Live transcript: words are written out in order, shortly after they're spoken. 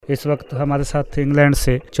इस वक्त हमारे साथ इंग्लैंड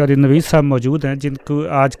से चौधरी नवीद साहब मौजूद हैं, जिनको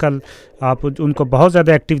आजकल आप उनको बहुत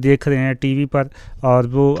ज़्यादा एक्टिव देख रहे हैं टीवी पर, और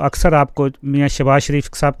वो अक्सर आपको मियाँ शहबाज शरीफ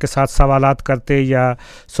साहब के साथ सवालात करते या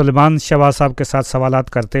सुलेमान शहबाज साहब के साथ सवालात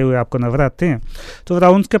करते हुए आपको नजर आते हैं। तो ज़रा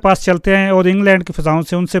उनके पास चलते हैं और इंग्लैंड की फ़िज़ाओं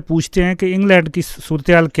से उनसे पूछते हैं कि इंग्लैंड की सूरत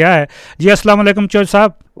हाल क्या है। जी अस्सलाम वालेकुम चौधरी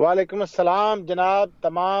साहब। वालेकुम अस्सलाम जनाब,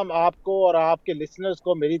 तमाम आपको और आपके लिसनर्स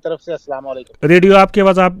को मेरी तरफ से अस्सलाम वालेकुम। रेडियो आपकी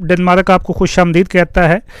आवाज़, आप डेनमार्क आपको खुशामदीद कहता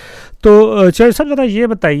है। तो चौधरी साहब ज़रा ये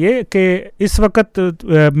बताइए कि इस वक्त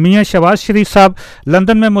मियाँ शहबाज शरीफ साहब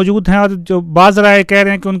लंदन में मौजूद हैं और जो बाज़ राय कह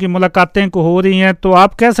रहे हैं कि उनकी मुलाकातें को हो रही हैं, तो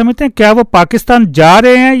आप क्या समझते हैं, क्या वो पाकिस्तान जा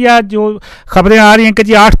रहे हैं, या जो खबरें आ रही हैं कि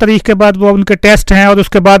जी 8 तारीख के बाद वो उनके टेस्ट हैं और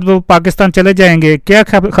उसके बाद वो पाकिस्तान चले जाएंगे, क्या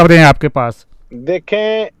खबरें हैं आपके पास?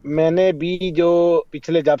 देखें, मैंने भी जो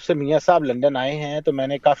पिछले जब से मियाँ साहब लंदन आए हैं तो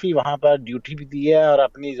मैंने काफ़ी वहाँ पर ड्यूटी भी दी है और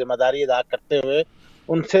अपनी जिम्मेदारी अदा करते हुए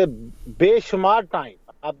उनसे बेशुमार टाइम,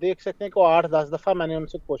 आप देख सकते हैं कि 8-10 दफ़ा मैंने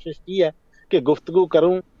उनसे कोशिश की है कि गुफ्तगू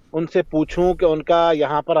करूं, उनसे पूछूं कि उनका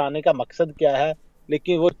यहाँ पर आने का मकसद क्या है,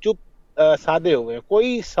 लेकिन वो चुप साधे हुए हैं।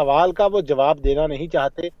 कोई सवाल का वो जवाब देना नहीं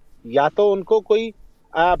चाहते, या तो उनको कोई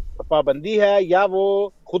पाबंदी है या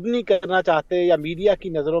वो खुद नहीं करना चाहते, या मीडिया की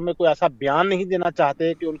नज़रों में कोई ऐसा बयान नहीं देना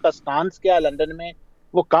चाहते कि उनका स्टांस क्या है लंदन में,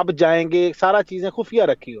 वो कब जाएंगे, सारा चीज़ें खुफिया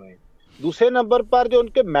रखी हुई हैं। दूसरे नंबर पर जो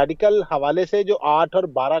उनके मेडिकल हवाले से जो 8 और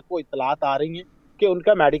 12 को इतलात आ रही हैं कि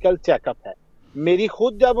उनका मेडिकल चेकअप है, मेरी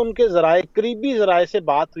खुद जब उनके ज़राए, करीबी ज़राए से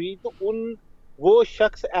बात हुई तो वो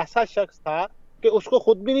शख्स ऐसा शख्स था कि उसको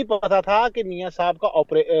खुद भी नहीं पता था कि मियाँ साहब का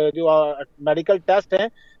जो मेडिकल टेस्ट है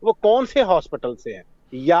वो कौन से हॉस्पिटल से है,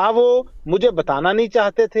 या वो मुझे बताना नहीं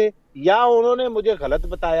चाहते थे, या उन्होंने मुझे गलत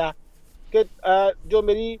बताया कि जो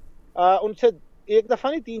मेरी उनसे एक दफ़ा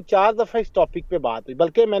नहीं 3-4 दफ़ा इस टॉपिक पे बात हुई,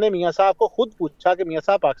 बल्कि मैंने मियाँ साहब को खुद पूछा कि मियाँ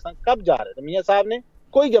साहब पाकिस्तान कब जा रहे थे। मियाँ साहब ने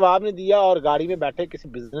कोई जवाब नहीं दिया और गाड़ी में बैठे किसी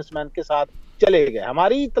बिजनेसमैन के साथ चले गए।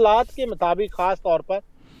 हमारी इतलात के मुताबिक खास तौर पर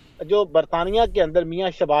जो बरतानिया के अंदर मियाँ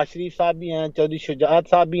शहबाज शरीफ साहब भी हैं, चौधरी शुजात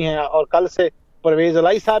साहब भी हैं, और कल से परवेज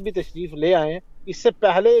इलाही साहब भी तशरीफ ले आए हैं। इससे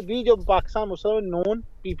पहले भी जो पाकिस्तान मुस्लिम नून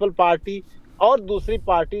पीपल पार्टी और दूसरी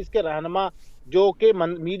पार्टीज के रहनुमा जो कि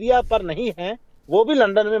मीडिया पर नहीं हैं, वो भी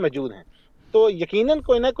लंदन में मौजूद हैं। तो यकीनन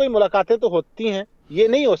कोई ना कोई मुलाकातें तो होती हैं। ये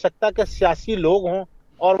नहीं हो सकता कि सियासी लोग हों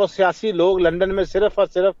और वो सियासी लोग लंदन में सिर्फ और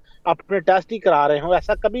सिर्फ अपने टेस्ट ही करा रहे हों,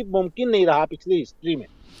 ऐसा कभी मुमकिन नहीं रहा पिछली हिस्ट्री में।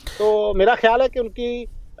 तो मेरा ख्याल है कि उनकी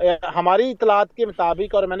हमारी इतलात के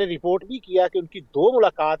मुताबिक, और मैंने रिपोर्ट भी किया कि उनकी 2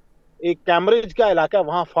 मुलाकात एक कैम्ब्रिज का इलाका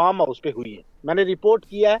वहाँ फार्म हाउस पे हुई है, मैंने रिपोर्ट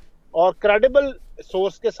किया है और क्रेडिबल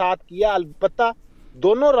सोर्स के साथ किया। अलबत्ता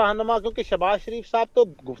दोनों रहनुमा, क्योंकि शहबाज शरीफ साहब तो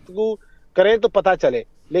गुफ्तगू करें तो पता चले,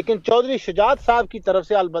 लेकिन चौधरी शुजात साहब की तरफ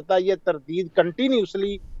से अलबत्ता ये तरदीद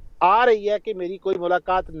कंटिन्यूसली आ रही है कि मेरी कोई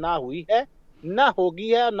मुलाकात ना हुई है, ना होगी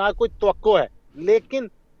है, ना कोई तवक्को है। लेकिन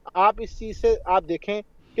आप इस चीज़ से आप देखें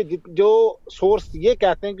कि जो सोर्स ये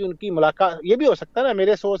कहते हैं कि उनकी मुलाकात, ये भी हो सकता है ना,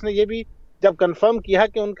 मेरे सोर्स ने ये भी जब कंफर्म किया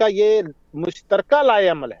कि उनका ये मुश्तरका लाए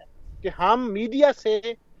अमल है कि हम मीडिया से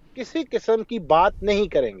किसी किस्म की बात नहीं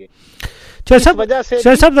करेंगे।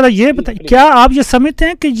 साहब जरा ये बताइए, क्या आप ये समझते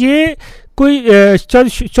हैं कि ये कोई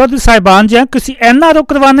चौधरी साहिबान जो है किसी एनआरओ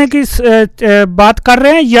करवाने की बात कर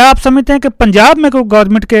रहे हैं, या आप समझते हैं कि पंजाब में कोई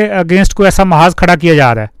गवर्नमेंट के अगेंस्ट कोई ऐसा महाज खड़ा किया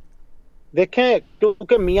जा रहा है? देखें,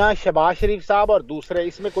 क्योंकि मियाँ शहबाज शरीफ साहब और दूसरे,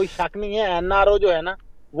 इसमें कोई शक नहीं है, एनआरओ जो है ना,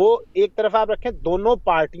 वो एक तरफ आप रखें, दोनों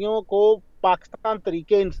पार्टियों को पाकिस्तान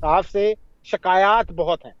तरीके इंसाफ से शिकायत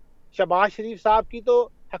बहुत हैं। शहबाज शरीफ साहब की तो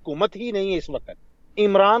हुकूमत ही नहीं है इस वक्त,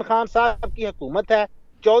 इमरान खान साहब की हुकूमत है,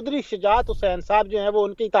 चौधरी शुजात हुसैन साहब जो हैं वो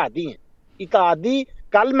उनके इत्तेहादी हैं। इत्तेहादी,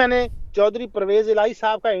 कल मैंने चौधरी परवेज इलाही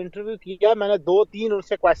साहब का इंटरव्यू किया, मैंने 2-3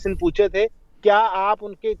 उनसे क्वेश्चन पूछे थे, क्या आप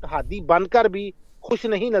उनके इत्तेहादी बनकर भी खुश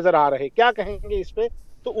नहीं नजर आ रहे, क्या कहेंगे इस पे?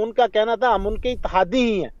 तो उनका कहना था हम उनके इत्तेहादी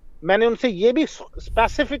ही हैं। मैंने उनसे ये भी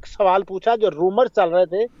स्पेसिफिक सवाल पूछा, जो रूमर चल रहे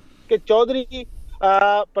थे कि चौधरी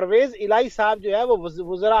परवेज इलाही साहब जो है वो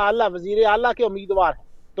वज़ीर आला, वजीर आला के उम्मीदवार हैं,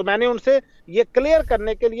 तो मैंने उनसे ये क्लियर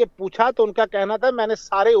करने के लिए पूछा, तो उनका कहना था मैंने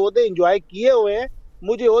सारे ओहदे एंजॉय किए हुए हैं,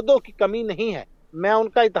 मुझे ओहदों की कमी नहीं है, मैं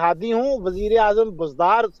उनका इत्तेहादी हूँ। वजीर आजम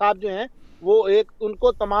बुज़दार साहब जो हैं वो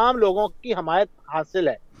उनको तमाम लोगों की हमायत हासिल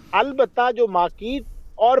है। अलबत्ता जो मार्केट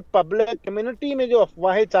और पब्लिक कम्युनिटी में जो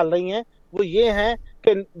अफवाहें चल रही हैं वो ये हैं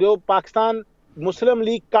कि जो पाकिस्तान मुस्लिम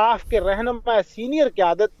लीग काफ के रहनुमा सीनियर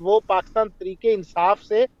क़यादत, वो पाकिस्तान तरीके इंसाफ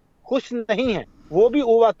से खुश नहीं है, वो भी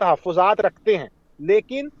तहफ़्फ़ुज़ात रखते हैं।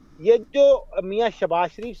 लेकिन ये जो मियाँ शहबाज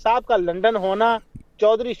शरीफ साहब का लंदन होना,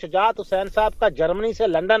 चौधरी शुजात हुसैन साहब का जर्मनी से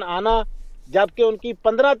लंदन आना, जबकि उनकी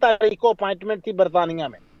 15 तारीख को अपॉइंटमेंट थी बरतानिया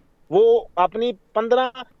में, वो अपनी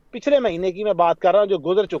 15 पिछले महीने की मैं बात कर रहा हूँ जो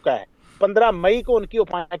गुजर चुका है, 15 मई को उनकी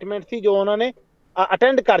अपॉइंटमेंट थी, जो उन्होंने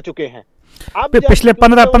अटेंड कर चुके हैं। अब पिछले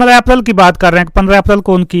 15 अप्रैल की बात कर रहे हैं, 15 अप्रैल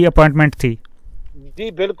को उनकी अपॉइंटमेंट थी। जी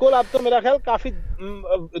बिल्कुल, अब तो मेरा ख्याल काफी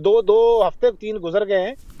 2 हफ्ते 3 गुजर गए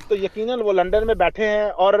हैं, तो यकीनन वो लंदन में बैठे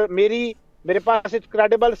हैं। और मेरे पास एक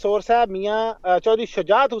क्रेडिबल सोर्स है, मियां चौधरी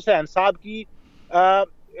शुजात हुसैन साहब की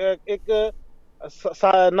एक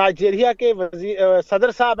नाइजीरिया के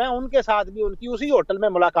सदर साहब हैं, उनके साथ भी उनकी उसी होटल में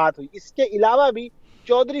मुलाकात हुई। इसके अलावा भी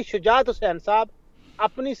चौधरी शुजात हुसैन साहब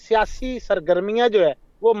अपनी सियासी सरगर्मियां जो है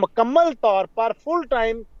वो मुकम्मल तौर पर फुल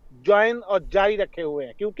टाइम ज्वाइन और जारी रखे हुए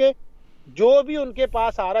हैं, क्योंकि जो भी उनके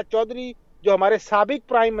पास आ रहा, चौधरी जो हमारे साबिक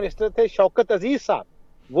प्राइम मिनिस्टर थे शौकत अजीज साहब,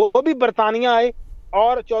 वो भी बरतानिया आए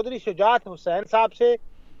और चौधरी शुजात हुसैन साहब से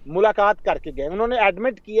मुलाकात करके गए। उन्होंने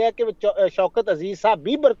एडमिट किया है कि शौकत अजीज साहब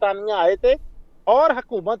भी बरतानिया आए थे और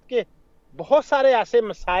हुकूमत के बहुत सारे ऐसे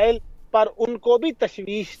मसाइल पर उनको भी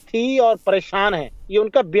तशवीश थी और परेशान हैं। ये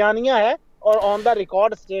उनका बयानिया है और ऑन द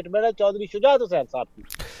रिकॉर्ड स्टेटमेंट है चौधरी शुजात हुसैन साहब की।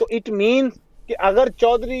 तो इट मीन्स कि अगर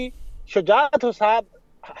चौधरी शुजात साहब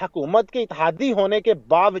हुकूमत के इत्तेहादी होने के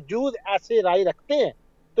बावजूद ऐसे राय रखते हैं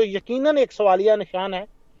तो यकीनन एक सवालिया निशान है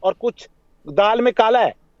और कुछ दाल में काला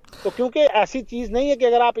है। तो क्योंकि ऐसी चीज नहीं है कि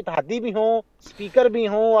अगर आप इत्तेहादी भी हों, स्पीकर भी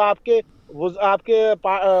हों,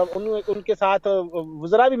 उनके साथ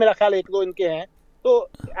वज़रा भी मेरा ख्याल 1-2 इनके हैं, तो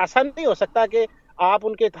ऐसा नहीं हो सकता कि आप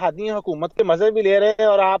उनके इत्तेहादी हुकूमत के मजे भी ले रहे हैं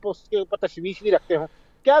और आप उसके ऊपर तशवीश भी रखते हो।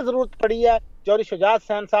 क्या जरूरत पड़ी है चौधरी शुजात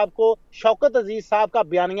हुसैन साहब को शौकत अजीज साहब का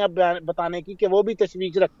बयानिया बताने की कि वो भी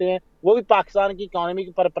तशवीश रखते हैं, वो भी पाकिस्तान की इकॉनमी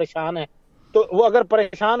पर परेशान है। तो वो अगर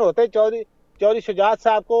परेशान होते चौधरी शुजात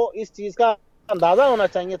साहब को इस चीज का अंदाजा होना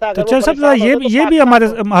चाहिए था। तो सर ये भी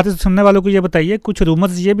हमारे सुनने वालों को ये बताइए, कुछ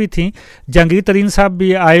रूमर्स ये भी थी, जहांगीर तरीन साहब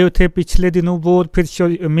भी आए थे पिछले दिनों, वो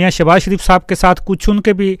फिर मियां शहबाज शरीफ साहब के साथ कुछ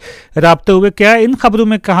उनके भी राब्ते हुए। क्या इन खबरों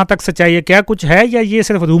में कहाँ तक सच्चाई है, क्या कुछ है या ये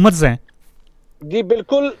सिर्फ रूमर्स हैं? जी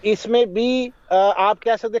बिल्कुल, इसमें भी आप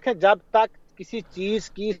कैसे देखें, जब तक किसी चीज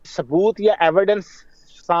की सबूत या एविडेंस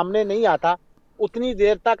सामने नहीं आता उतनी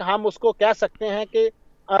देर तक हम उसको कह सकते हैं कि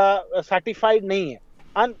सर्टिफाइड नहीं है।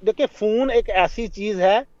 देखिए, फोन एक ऐसी चीज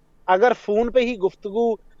है, अगर फोन पे ही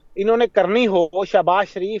गुफ्तगू इन्होंने करनी हो शहबाज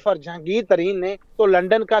शरीफ और जहांगीर तरीन ने, तो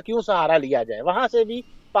लंदन का क्यों सहारा लिया जाए? वहां से भी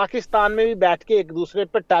पाकिस्तान में भी बैठ के एक दूसरे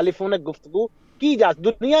पर टेलीफोनिक गुफ्तगू की जा,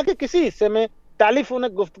 दुनिया के किसी हिस्से में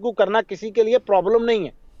टेलीफोनिक गुफ्तगू करना किसी के लिए प्रॉब्लम नहीं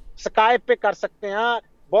है। स्काइप पे कर सकते हैं,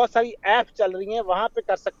 बहुत सारी ऐप चल रही हैं, वहां पे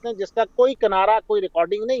कर सकते हैं, जिसका कोई किनारा, कोई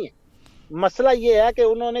रिकॉर्डिंग नहीं है। मसला ये है कि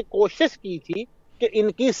उन्होंने कोशिश की थी कि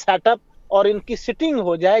इनकी सेटअप और इनकी सिटिंग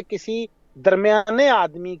हो जाए किसी दरमियाने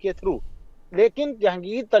आदमी के थ्रू, लेकिन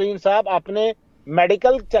जहांगीर तरीन साहब अपने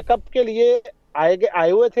मेडिकल चेकअप के लिए आए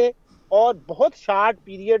हुए थे और बहुत शार्ट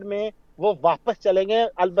पीरियड में वो वापस चले गए।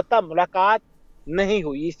 अलबत्ता मुलाकात नहीं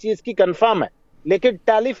हुई, इस चीज की कंफर्म है, लेकिन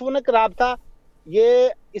टेलीफोनिक राब्ता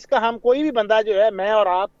ये इसका हम कोई भी बंदा जो है, मैं और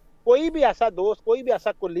आप, कोई भी ऐसा दोस्त, कोई भी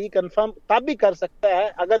ऐसा कुली कंफर्म तब भी कर सकता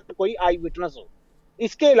है अगर कोई आई विटनेस हो।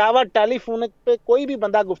 इसके अलावा टेलीफोनिक पे कोई भी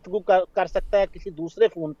बंदा गुफ्तगू कर सकता है किसी दूसरे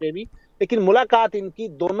फोन पे भी, लेकिन मुलाकात इनकी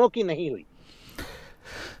दोनों की नहीं हुई।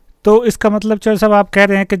 तो इसका मतलब चौधरी साहब आप कह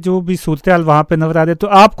रहे हैं कि जो भी सूरत हाल वहाँ पे नजर आ रही है, तो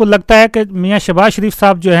आपको लगता है कि मियां शहबाज शरीफ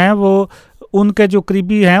साहब जो हैं वो उनके जो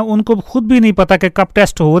करीबी हैं उनको खुद भी नहीं पता कि कब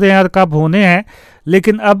टेस्ट हो रहे हैं और कब होने हैं,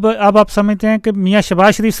 लेकिन अब आप समझते हैं कि मियां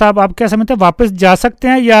शहबाज शरीफ साहब, आप क्या समझते हैं, वापस जा सकते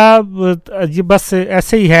हैं या ये बस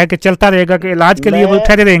ऐसे ही है कि चलता रहेगा कि इलाज के लिए वो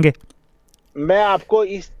ठहरे रहेंगे? मैं आपको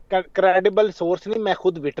इस क्रेडिबल सोर्स नहीं, मैं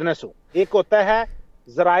खुद विटनेस हूँ। एक होता है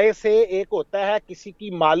जराए से, एक होता है किसी की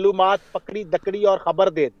मालूमात पकड़ी दकड़ी और खबर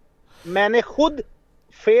दे दी। मैंने खुद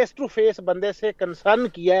फेस टू फेस बंदे से कंसर्न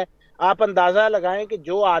किया है। आप अंदाजा लगाएं कि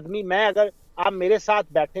जो आदमी, मैं अगर आप मेरे साथ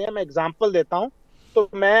बैठे हैं, मैं एग्जांपल देता हूं, तो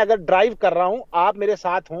मैं अगर ड्राइव कर रहा हूं, आप मेरे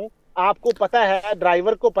साथ हूं, आपको पता है,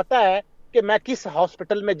 ड्राइवर को पता है कि मैं किस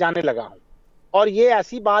हॉस्पिटल में जाने लगा हूं। और ये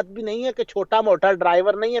ऐसी बात भी नहीं है कि छोटा मोटा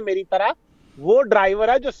ड्राइवर नहीं है मेरी तरह, वो ड्राइवर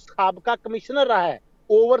है जो साबिका कमिश्नर रहा है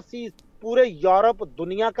ओवरसीज, पूरे यूरोप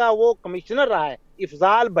दुनिया का वो कमिश्नर रहा है।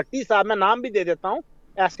 इफजाल भट्टी साहब, मैं नाम भी दे देता हूँ,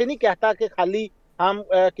 ऐसे नहीं कहता कि खाली हम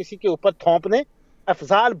किसी के ऊपर थोप दें।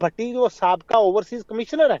 अफजाल भट्टी जो साबिका ओवरसीज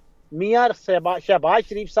कमिश्नर है, मियां शहबाज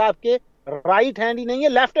शरीफ साहब के राइट हैंड ही नहीं है,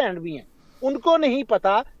 लेफ्ट हैंड भी हैं। उनको नहीं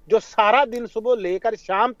पता जो सारा दिन सुबह लेकर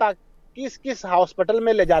शाम तक किस किस हॉस्पिटल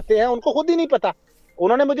में ले जाते हैं, उनको खुद ही नहीं पता।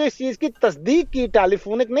 उन्होंने मुझे इस चीज की तस्दीक की,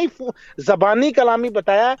 टेलीफोनिक नहीं, जबानी कलामी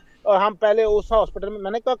बताया। और हम पहले उस हॉस्पिटल में,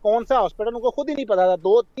 मैंने कहा कौन सा हॉस्पिटल, उनको खुद ही नहीं पता था।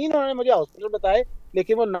 2-3 उन्होंने मुझे हॉस्पिटल बताए,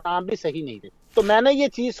 लेकिन वो नाम भी सही नहीं थे। तो मैंने ये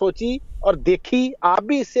चीज सोची और देखी, आप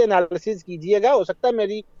भी इससे एनालिसिस कीजिएगा, हो सकता है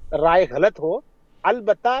मेरी राय गलत हो।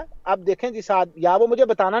 अलबत्ता अब देखें जिस या वो मुझे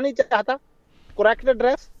बताना नहीं चाहता करेक्ट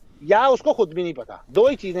एड्रेस, या उसको खुद भी नहीं पता। 2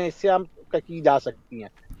 ही चीजें इससे हम की जा सकती हैं।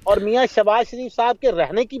 और मियाँ शहबाज शरीफ साहब के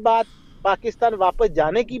रहने की बात, पाकिस्तान वापस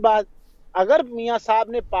जाने की बात, अगर मियाँ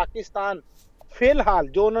साहब ने पाकिस्तान फिलहाल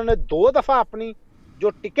जो उन्होंने 2 दफा अपनी जो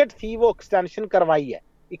टिकट थी वो एक्सटेंशन करवाई है,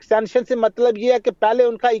 एक्सटेंशन से मतलब ये है कि पहले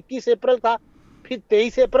उनका 21 अप्रैल था, फिर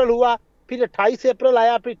 23 अप्रैल हुआ, फिर 28 अप्रैल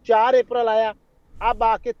आया, फिर 4 अप्रैल आया, अब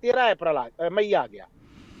आके 13 अप्रैल मई आ गया।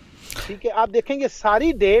 ठीक है, आप देखेंगे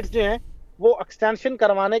सारी डेट्स जो हैं वो एक्सटेंशन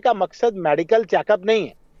करवाने का मकसद मेडिकल चेकअप नहीं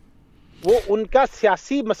है, वो उनका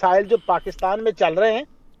सियासी मसाइल जो पाकिस्तान में चल रहे हैं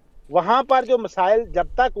वहां पर जो मसाइल,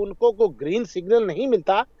 जब तक उनको को ग्रीन सिग्नल नहीं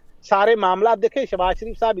मिलता सारे मामला। आप देखें शहबाज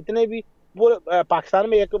शरीफ साहब इतने भी वो पाकिस्तान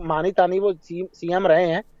में एक मानी तानी वो सीएम रहे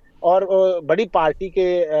हैं और बड़ी पार्टी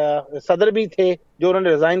के सदर भी थे जो उन्होंने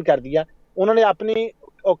रिजाइन कर दिया, उन्होंने अपनी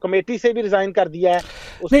कमेटी से भी रिजाइन कर दिया है।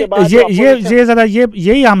 उसके बाद ये जरा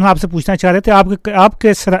यही हम आपसे पूछना चाह रहे थे,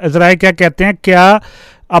 आपके जराए क्या कहते हैं, क्या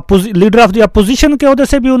लीडर ऑफ द अपोजिशन के ओहदे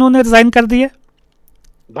से भी उन्होंने रिजाइन कर दिया?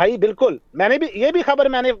 भाई बिल्कुल, मैंने भी ये भी खबर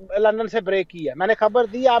मैंने लंदन से ब्रेक की है, मैंने खबर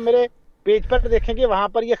दी, आप मेरे पेज पर देखेंगे वहां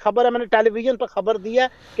पर ये खबर है, मैंने टेलीविजन पर खबर दी है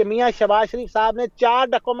कि मियाँ शहबाज शरीफ साहब ने 4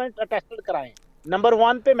 डॉक्यूमेंट अटेस्टेड कराए हैं। नंबर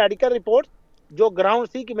 1 पे मेडिकल रिपोर्ट जो ग्राउंड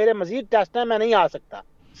थी कि मेरे मजीद टेस्ट हैं, मैं नहीं आ सकता।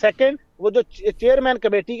 सेकंड, वो जो चेयरमैन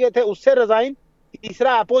कमेटी के थे उससे रिजाइन।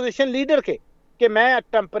 तीसरा, अपोजिशन लीडर के कि मैं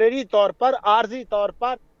टेम्परेरी तौर पर, आर्जी तौर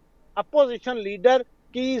पर अपोजिशन लीडर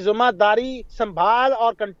की जिम्मेदारी संभाल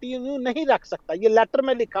और कंटिन्यू नहीं रख सकता, ये लेटर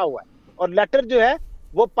में लिखा हुआ है। और लेटर जो है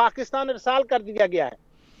वो पाकिस्तान इरसाल कर दिया गया है,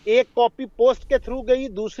 एक कॉपी पोस्ट के थ्रू गई,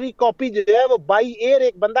 दूसरी कॉपी जो है वो बाई एयर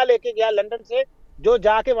एक बंदा लेके गया लंदन से जो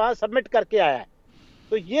जाके वहां सबमिट करके आया है।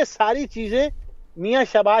 तो ये सारी चीजें मियाँ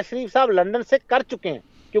शहबाज शरीफ साहब लंदन से कर चुके हैं,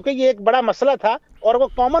 क्योंकि ये एक बड़ा मसला था और वो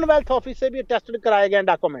कॉमनवेल्थ ऑफिस से भी टेस्टेड कराए गए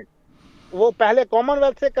डॉक्यूमेंट, वो पहले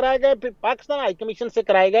कॉमनवेल्थ से कराए गए, फिर पाकिस्तान हाई कमीशन से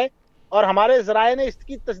कराए गए, और हमारे जराए ने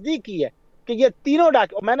इसकी तस्दीक की है कि ये तीनों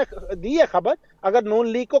मैंने दी है खबर, अगर नून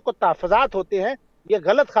लीग को तहफ़्फ़ुज़ात होते हैं, ये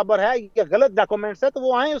गलत खबर है, ये गलत डॉक्यूमेंट्स है, तो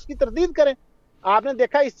वो आए उसकी तरदीद करें। आपने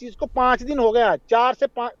देखा इस चीज को 5 दिन हो गए, 4 से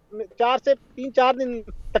 3-4 दिन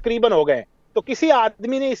तकरीबन हो गए, तो किसी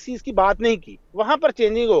आदमी ने इस चीज की बात नहीं की। वहां पर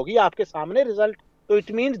चेंजिंग होगी आपके सामने रिजल्ट, तो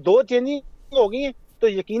इट मीन्स 2 चेंजिंग होगी हैं, तो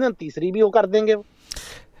यकीनन तीसरी भी वो कर देंगे।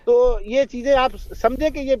 तो ये चीजें आप समझे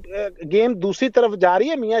कि ये गेम दूसरी तरफ जा रही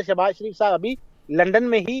है। मियाँ शहबाज शरीफ साहब अभी लंदन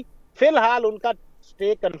में ही, फिलहाल उनका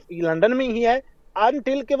स्टे लंदन में ही है,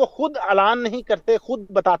 अनटिल के वो खुद ऐलान नहीं करते, खुद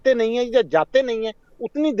बताते नहीं है या जाते नहीं है,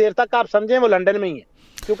 उतनी देर तक आप समझें वो लंदन में ही है।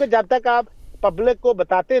 क्योंकि जब तक आप पब्लिक को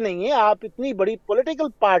बताते नहीं है, आप इतनी बड़ी पॉलिटिकल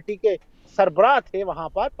पार्टी के सरबराह थे वहां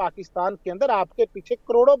पर पाकिस्तान के अंदर, आपके पीछे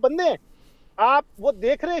करोड़ों बंदे हैं, आप वो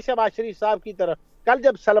देख रहे हैं शहबाज शरीफ साहब की तरफ। कल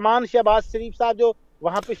जब सलमान शहबाज शरीफ साहब जो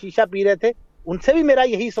वहां पे शीशा पी रहे थे, उनसे भी मेरा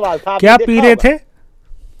यही सवाल था। क्या पी रहे थे?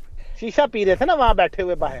 शीशा पी रहे थे ना वहां बैठे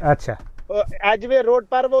हुए बाहर, अच्छा, एजवे रोड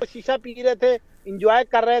पर वो शीशा पी रहे थे, इंजॉय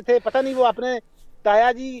कर रहे थे, पता नहीं वो अपने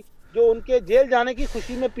ताया जी जो उनके जेल जाने की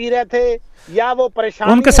खुशी में पी रहे थे या वो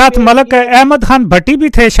परेशान। उनके साथ मलक अहमद खान भट्टी भी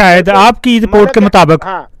थे शायद, आपकी रिपोर्ट के मुताबिक।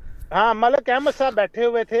 हाँ, मलक अहमद साहब बैठे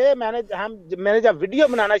हुए थे। मैंने जब वीडियो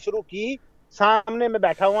बनाना शुरू की, सामने में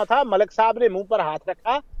बैठा हुआ था, मलक साहब ने मुंह पर हाथ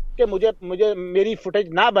रखा कि मुझे मेरी फुटेज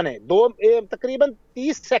ना बने। तकरीबन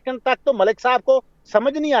 30 सेकंड तक तो मलक साहब को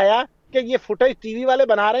समझ नहीं आया कि ये फुटेज टीवी वाले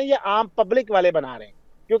बना रहे हैं या आम पब्लिक वाले बना रहे हैं,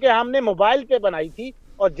 क्योंकि हमने मोबाइल पे बनाई थी।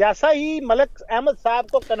 और जैसा ही मलक अहमद साहब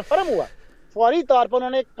को कन्फर्म हुआ, फौरी तौर पर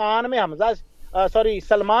उन्होंने कान में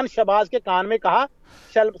सलमान शहबाज के कान में कहा।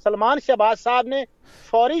 सलमान शहबाज साहब ने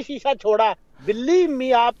फौरी शीशा छोड़ा। बिल्ली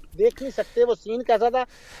में आप देख नहीं सकते वो सीन कैसा था।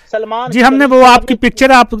 सलमान जी, हमने वो आपकी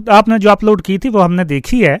पिक्चर आपने जो अपलोड की थी वो हमने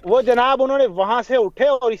देखी है। वो जनाब उन्होंने वहां से उठे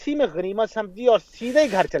और इसी में गनीमत समझी और सीधे ही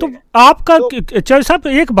घर चले गए। तो आपका चौधरी साहब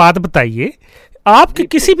एक बात बताइए, आपके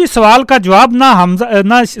किसी भी सवाल का जवाब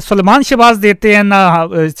ना सलमान शहबाज देते हैं ना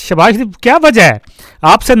शहबाज, क्या वजह है?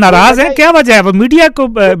 आपसे नाराज है, क्या वजह है? वो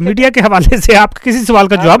मीडिया के हवाले से आप किसी सवाल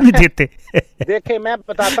का जवाब नहीं देते। देखे, मैं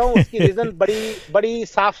बताता हूँ उसकी रीजन बड़ी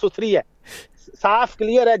साफ सुथरी है, साफ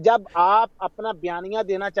क्लियर है। जब आप अपना बयानिया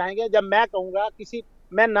देना चाहेंगे, जब मैं कहूंगा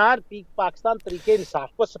मैं ना पाकिस्तान तरीके इंसाफ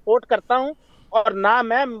को सपोर्ट करता हूं और ना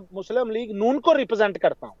मैं मुस्लिम लीग नून को रिप्रेजेंट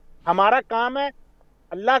करता हूं। हमारा काम है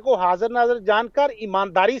अल्लाह को हाजिर नाजिर जानकर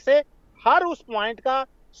ईमानदारी से हर उस पॉइंट का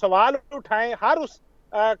सवाल उठाएं, हर उस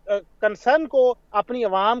कंसर्न को अपनी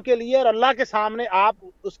अवाम के लिए और अल्लाह के सामने आप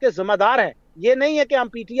उसके जिम्मेदार हैं। ये नहीं है कि हम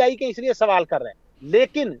पीटीआई के इसलिए सवाल कर रहे हैं।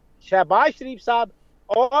 लेकिन शहबाज शरीफ साहब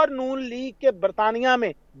और नून लीग के बरतानिया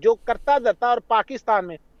में जो करता धरता और पाकिस्तान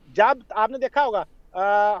में, जब आपने देखा होगा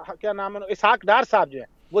क्या नाम है, इसहाक डार साहब जो है,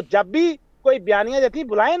 वो जब भी कोई बयानिया देती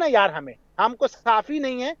बुलाए ना यार, हमको साफी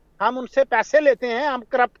नहीं है, हम उनसे पैसे लेते हैं, हम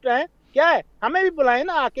करप्ट हैं, क्या है, हमें भी बुलाए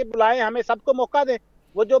ना, आके बुलाए, हमें सबको मौका दें।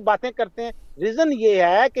 वो जो बातें करते हैं, रीजन ये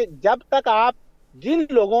है कि जब तक आप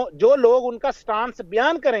जो लोग उनका स्टांस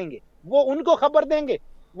बयान करेंगे वो उनको खबर देंगे,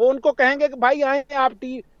 वो उनको कहेंगे कि भाई आए आप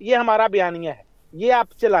ये हमारा बयानिया है, ये आप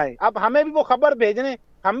चलाएं। अब हमें भी वो खबर भेजने,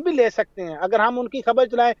 हम भी ले सकते हैं। अगर हम उनकी खबर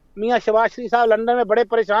चलाएं, मियाँ शहबाज शरीफ साहब लंदन में बड़े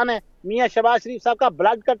परेशान हैं, मियाँ शहबाज शरीफ साहब का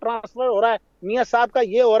ब्लड का ट्रांसफर हो रहा है, मियाँ साहब का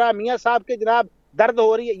ये हो रहा है, मियाँ साहब के जनाब दर्द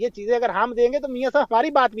हो रही है, ये चीजें अगर हम देंगे तो मियाँ साहब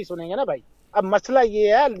हमारी बात भी सुनेंगे ना भाई। अब मसला ये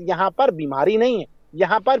है, यहाँ पर बीमारी नहीं है,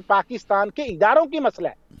 यहाँ पर पाकिस्तान के इदारों की मसला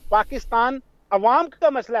है, पाकिस्तान अवाम का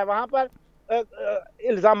मसला है। वहां पर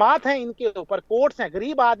इल्जामात हैं इनके ऊपर, कोर्ट्स हैं,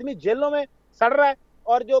 गरीब आदमी जेलों में सड़ रहा है,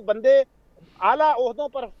 और जो बंदे आला ओहदों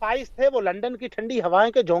पर फाइज थे वो लंदन की ठंडी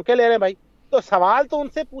हवाएं के झोंके ले रहे हैं भाई। तो सवाल तो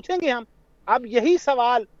उनसे पूछेंगे हम। अब यही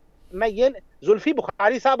सवाल जुल्फी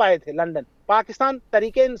बुखारी साहब आए थे लंदन, पाकिस्तान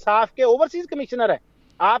तरीके इंसाफ के ओवरसीज कमिश्नर है,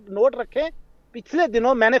 आप नोट रखें। पिछले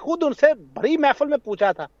दिनों मैंने खुद उनसे बड़ी महफिल में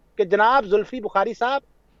पूछा था कि जनाब जुल्फी बुखारी साहब,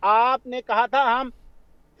 आपने कहा था हम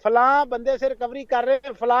फलां बंदे से रिकवरी कर रहे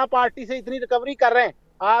हैं, फलां पार्टी से इतनी रिकवरी कर रहे हैं,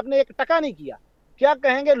 आपने एक टका नहीं किया। क्या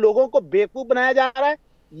कहेंगे, लोगों को बेवकूफ बनाया जा रहा है,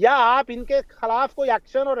 या आप इनके खिलाफ कोई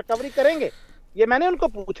एक्शन और रिकवरी करेंगे? ये मैंने उनको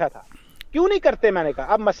पूछा था, क्यों नहीं करते मैंने कहा।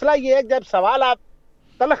 अब मसला ये है, जब सवाल आप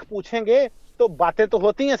तलख पूछेंगे तो बातें तो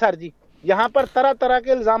होती हैं सर जी। यहाँ पर तरह तरह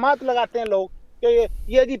के इल्जामात लगाते हैं लोग कि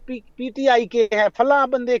ये जी पीटीआई के हैं, फलां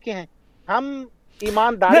बंदे के हैं। हम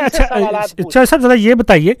ईमानदारी से सवालात अच्छा सर जरा ये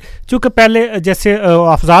बताइए, चूंकि पहले जैसे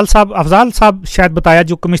अफजाल साहब शायद बताया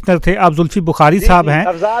जो कमिश्नर थे, अब जुल्फी बुखारी साहब हैं,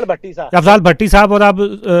 अफजाल भट्टी साहब और अब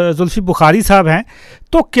जुल्फी बुखारी साहब हैं,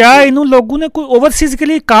 तो क्या इन लोगों ने कोई ओवरसीज के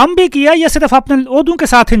लिए काम भी किया या सिर्फ अपने ओहदों के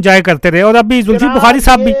साथ एंजॉय करते रहे? और अभी जुल्फी बुखारी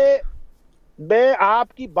साहब भी, मैं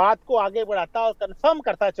आपकी बात को आगे बढ़ाता और कंफर्म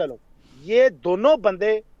करता चलो, ये दोनों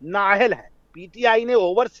बंदे नाअहल हैं। पीटीआई ने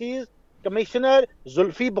ओवरसीज कमिश्नर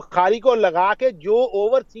जुल्फी बुखारी को लगा के जो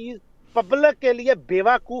ओवरसीज पब्लिक के लिए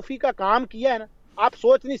बेवकूफी का काम किया है ना, आप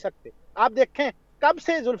सोच नहीं सकते। आप देखें कब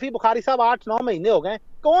से जुल्फी बुखारी साहब 8-9 महीने हो गए,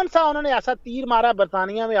 कौन सा उन्होंने ऐसा तीर मारा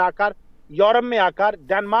बरतानिया में आकर, यूरोप में आकर,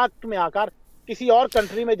 डेनमार्क में आकर, किसी और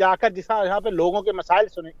कंट्री में जाकर जिसका यहाँ पे लोगों के मसाइल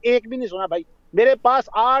सुने? एक भी नहीं सुना भाई। मेरे पास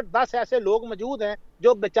 8-10 ऐसे लोग मौजूद हैं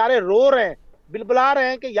जो बेचारे रो रहे हैं, बिलबिला रहे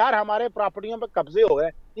हैं कि यार हमारे प्रॉपर्टियों पे कब्जे हो गए,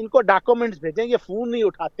 इनको डॉक्यूमेंट्स भेजें, ये फोन नहीं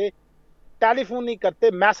उठाते, टेलीफोन नहीं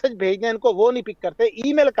करते, मैसेज भेजने इनको वो नहीं पिक करते,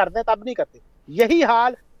 ईमेल करते हैं तब नहीं करते। यही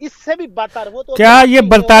हाल इससे भी बदतर। वो तो क्या ये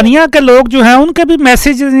बरतानिया के लोग जो हैं उनके भी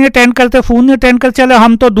मैसेज नहीं अटेंड करते, फोन नहीं अटेंड करते? चले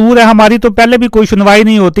हम तो दूर है, हमारी तो पहले भी कोई सुनवाई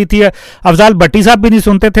नहीं होती थी, अफजाल भट्टी साहब भी नहीं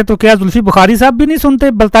सुनते थे, तो क्या जुल्फी बुखारी साहब भी नहीं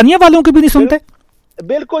सुनते, बरतानिया वालों की भी नहीं सुनते?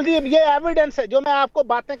 बिल्कुल जी, ये एविडेंस है जो मैं आपको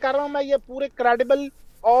बातें कर रहा हूँ, मैं ये पूरे क्रेडिबल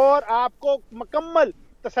और आपको मुकम्मल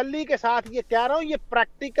तसल्ली के साथ ये कह रहा हूँ, ये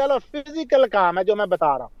प्रैक्टिकल और फिजिकल काम है जो मैं बता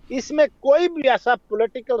रहा हूँ। इसमें कोई भी ऐसा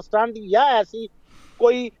पॉलिटिकल स्टंट या ऐसी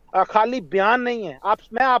कोई खाली बयान नहीं है।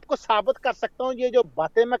 मैं आपको साबित कर सकता हूँ, ये जो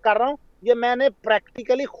बातें मैं कर रहा हूँ ये मैंने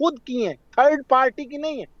प्रैक्टिकली खुद की हैं, थर्ड पार्टी की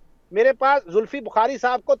नहीं है। मेरे पास जुल्फी बुखारी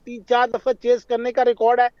साहब को 3-4 दफे चेस करने का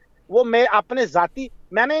रिकॉर्ड है, वो मैं अपने जाती,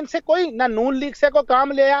 मैंने इनसे कोई ना नून लीग से कोई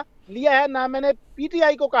काम लिया है, ना मैंने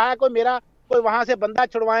पीटीआई को कहा है कोई वहां से बंदा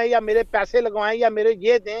छुड़वाएं या मेरे पैसे लगवाएं या मेरे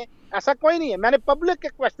ये दें, ऐसा कोई नहीं है। मैंने पब्लिक के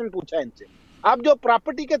क्वेश्चन पूछा है इनसे। अब जो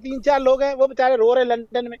प्रॉपर्टी के 3-4 लोग हैं वो बेचारे रो रहे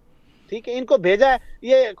लंदन में, ठीक है, इनको भेजा है,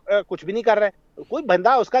 ये कुछ भी नहीं कर रहे। कोई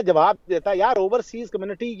बंदा उसका जवाब देता है, यार ओवरसीज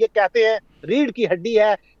कम्युनिटी ये कहते हैं रीढ़ की हड्डी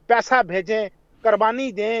है, पैसा भेजें,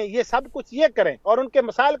 कुर्बानी दें, ये सब कुछ ये करें, और उनके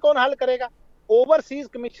मसाइल कौन हल करेगा? ओवरसीज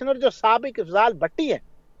कमिश्नर जो साबिक अफजाल भट्टी है।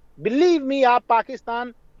 बिलीव मी, आप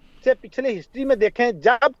पाकिस्तान से पिछले हिस्ट्री में देखें,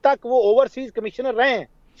 जब तक वो ओवरसीज कमिश्नर रहे हैं,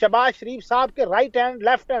 शहबाज शरीफ साहब के राइट हैंड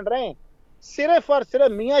लेफ्ट हैंड रहे हैं, सिर्फ और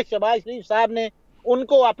सिर्फ मियाँ शहबाज शरीफ साहब ने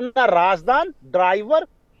उनको अपना राजदान ड्राइवर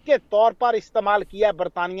के तौर पर इस्तेमाल किया।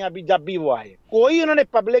 बरतानिया भी जब भी वो आए, कोई उन्होंने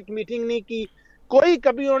पब्लिक मीटिंग नहीं की, कोई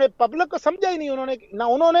कभी उन्होंने पब्लिक को समझा ही नहीं,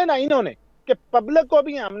 उन्होंने ना इन्होंने कि पब्लिक को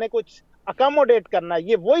भी हमने कुछ अकोमोडेट करना है।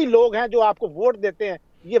 ये वही लोग हैं जो आपको वोट देते हैं,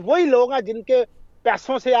 ये वही लोग हैं जिनके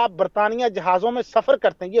पैसों से आप बरतानिया जहाजों में सफर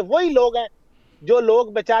करते हैं, ये वही लोग हैं जो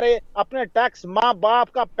लोग बेचारे अपने टैक्स, माँ बाप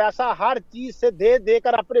का पैसा हर चीज से दे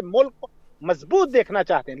देकर अपने मुल्क को मजबूत देखना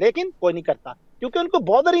चाहते हैं, लेकिन कोई नहीं करता क्योंकि उनको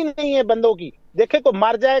बॉदर ही नहीं है बंदों की। देखे को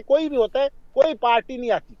मर जाए कोई भी होता है, कोई पार्टी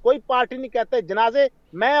नहीं आती, कोई पार्टी नहीं कहता है जनाजे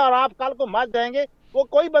मैं और आप कल को मर जाएंगे, वो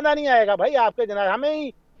कोई बंदा नहीं आएगा भाई आपके जनाजे, हमें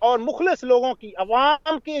ही और मुखलिस लोगों की,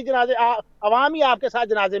 अवाम के जनाजे, अवाम ही आपके साथ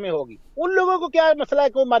जनाजे में होगी। उन लोगों को क्या मसला है,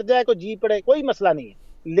 कोई मर जाए कोई जी पड़े, कोई मसला नहीं है।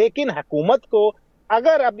 लेकिन हुकूमत को,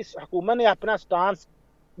 अगर अब इस हुकूमत ने अपना स्टांस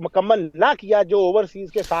मुकम्मल ना किया जो ओवरसीज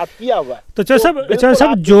के साथ किया हुआ है। तो चाचा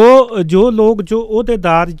साहब जो लोग जो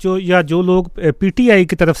ओहदेदार जो लोग पीटीआई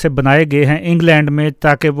की तरफ से बनाए गए हैं इंग्लैंड में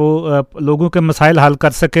ताकि वो लोगों के मसाइल हल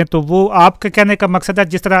कर सकें, तो वो आपके कहने का मकसद है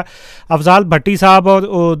जिस तरह अफजाल भट्टी साहब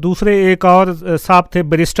और दूसरे एक और साहब थे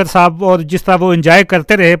बैरिस्टर साहब, और जिस तरह वो एंजॉय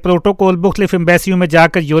करते रहे प्रोटोकॉल मुख्तलिफ एम्बेसियों में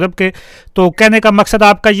जाकर यूरोप के, तो कहने का मकसद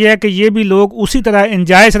आपका ये है कि ये भी लोग उसी तरह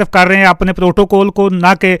एंजॉय सिर्फ कर रहे हैं अपने प्रोटोकॉल को,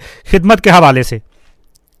 ना कि खिदमत के हवाले से?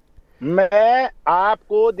 मैं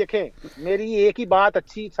आपको देखें, मेरी एक ही बात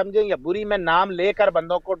अच्छी समझें या बुरी, मैं नाम लेकर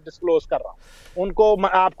बंदों को डिस्क्लोज कर रहा हूँ, उनको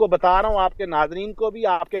आपको बता रहा हूँ, आपके नाजरीन को भी,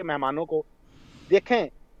 आपके मेहमानों को। देखें,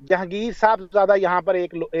 जहांगीर साहब ज्यादा यहाँ पर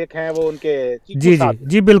एक हैं, वो उनके जी जी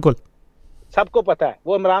जी बिल्कुल सबको पता है,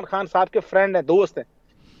 वो इमरान खान साहब के फ्रेंड हैं, दोस्त हैं।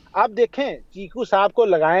 अब देखें, चीकू साहब को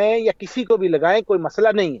लगाएं या किसी को भी लगाएं, कोई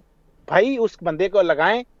मसला नहीं है भाई, उस बंदे को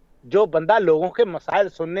लगाएं जो बंदा लोगों के मसाइल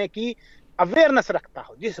सुनने की अवेयरनेस रखता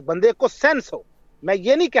हो, जिस बंदे को सेंस हो। मैं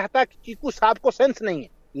ये नहीं कहता कि चीकू साहब को सेंस नहीं है,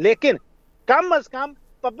 लेकिन कम अज कम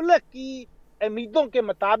पब्लिक की उम्मीदों के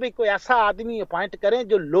मुताबिक कोई ऐसा आदमी अपॉइंट करें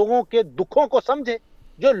जो लोगों के दुखों को समझे,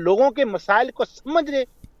 जो लोगों के मसाइल को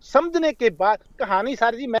समझने के बाद कहानी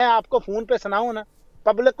सारी जी मैं आपको फोन पे सुनाऊं ना,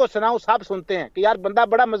 पब्लिक को सुनाऊं, सब सुनते हैं कि यार बंदा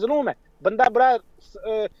बड़ा मजलूम है, बंदा बड़ा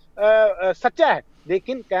सच्चा है,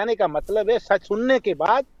 लेकिन कहने का मतलब है सच सुनने के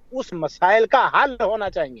बाद उस मसाइल का हल होना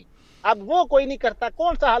चाहिए। अब वो कोई नहीं करता।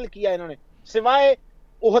 कौन सा हल किया इन्होंने सिवाय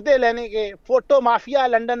ओहदे लेने के? फोटो माफिया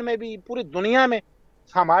लंदन में भी, पूरी दुनिया में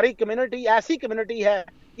हमारी कम्युनिटी ऐसी कम्युनिटी है,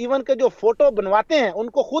 इवन के जो फोटो बनवाते हैं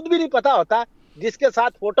उनको खुद भी नहीं पता होता जिसके साथ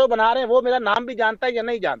फोटो बना रहे हैं वो मेरा नाम भी जानता है या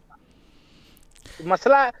नहीं जानता।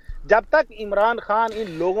 मसला जब तक इमरान खान इन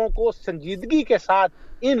लोगों को संजीदगी के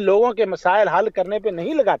साथ इन लोगों के मसाइल हल करने पे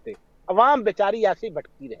नहीं लगाते, अवाम बेचारी ऐसी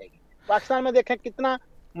भटकती रहेगी। पाकिस्तान में देखें कितना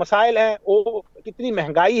मसाइल हैं, कितनी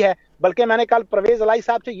महंगाई है। बल्कि मैंने कल परवेज इलाही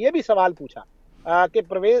साहब से ये भी सवाल पूछा कि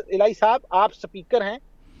परवेज इलाही साहब, आप स्पीकर हैं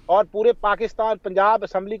और पूरे पाकिस्तान पंजाब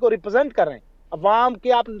असम्बली को रिप्रेजेंट कर रहे हैं, अवाम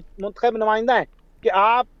के आप मुंतखब नुमाइंदा हैं, कि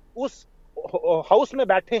आप उस हाउस में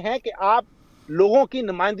बैठे हैं कि आप लोगों की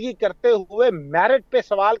नुमाइंदगी करते हुए मेरिट पे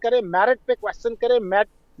सवाल करें, मेरिट पे क्वेश्चन करें,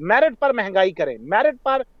 मेरिट पर महंगाई करें, मेरिट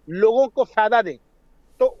पर लोगों को फायदा दें।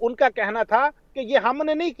 तो उनका कहना था कि ये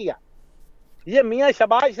हमने नहीं किया, ये मियां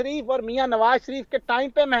शहबाज शरीफ और मियां नवाज शरीफ के टाइम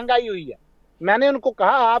पे महंगाई हुई है। मैंने उनको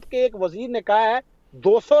कहा, आपके एक वजीर ने कहा है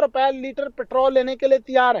 200 रुपए लीटर पेट्रोल लेने के लिए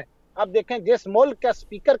तैयार है। अब देखें, जिस मुल्क का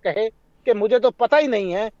स्पीकर कहे कि मुझे तो पता ही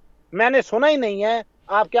नहीं है, मैंने सुना ही नहीं है,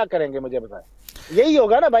 आप क्या करेंगे मुझे बताएं? यही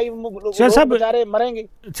होगा ना भाई, बेचारे मरेंगे।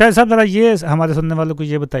 शायद साहब जरा ये हमारे सुनने वालों को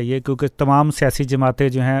ये बताइए, क्योंकि तमाम सियासी जमातें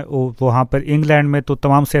जो हैं वो वहाँ पर इंग्लैंड में तो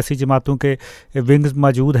तमाम सियासी जमातों के विंग्स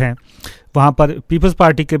मौजूद हैं, वहाँ पर पीपल्स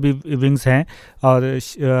पार्टी के भी विंग्स हैं और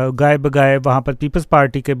गाय बगाए वहाँ पर पीपल्स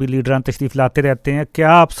पार्टी के भी लीडरान तशरीफ़ लाते रहते हैं।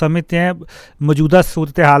 क्या आप समझते हैं मौजूदा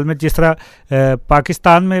सूरत हाल में जिस तरह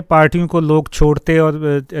पाकिस्तान में पार्टियों को लोग छोड़ते और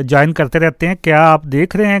ज्वाइन करते रहते हैं, क्या आप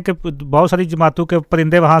देख रहे हैं कि बहुत सारी जमातों के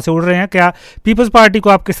परिंदे वहाँ से उड़ रहे हैं? क्या पीपल्स पार्टी को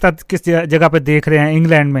आप किस जगह पर देख रहे हैं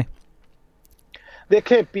इंग्लैंड में?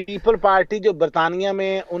 देखें, पीपल पार्टी जो बरतानिया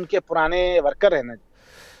में उनके पुराने वर्कर हैं ना,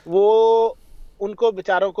 वो उनको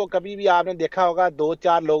बेचारों को कभी भी आपने देखा होगा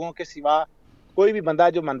 2-4 लोगों के सिवा कोई भी बंदा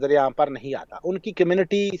जो मंजर आम पर नहीं आता। उनकी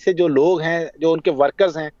कम्युनिटी से जो लोग हैं, जो उनके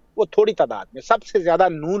वर्कर्स हैं, वो थोड़ी तादाद में, सबसे ज्यादा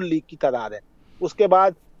नून लीग की तादाद है। उसके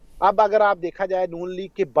बाद अब अगर आप देखा जाए नून लीग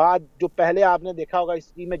के बाद जो पहले आपने देखा होगा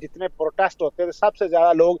इसकी में जितने प्रोटेस्ट होते थे, सबसे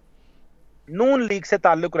ज्यादा लोग नून लीग से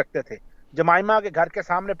ताल्लुक रखते थे। जमाइमा के घर के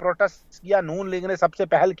सामने प्रोटेस्ट किया, नून लीग ने सबसे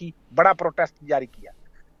पहल की, बड़ा प्रोटेस्ट जारी किया।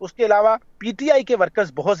 उसके अलावा पीटीआई के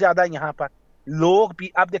वर्कर्स बहुत ज्यादा यहाँ पर लोग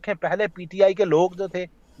भी, अब देखें पहले पीटीआई के लोग जो थे,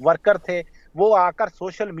 वर्कर थे, वो आकर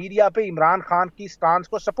सोशल मीडिया पे इमरान खान की स्टांस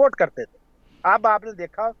को सपोर्ट करते थे। अब आपने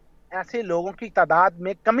देखा ऐसे लोगों की तादाद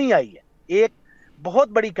में कमी आई है, एक बहुत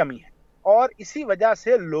बड़ी कमी है, और इसी वजह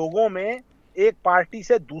से लोगों में एक पार्टी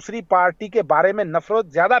से दूसरी पार्टी के बारे में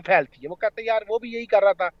नफरत ज्यादा फैलती है। वो कहते हैं यार वो भी यही कर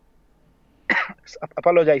रहा था,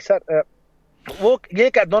 अपोलोजाइज सर, वो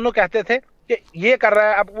ये दोनों कहते थे कि ये कर रहा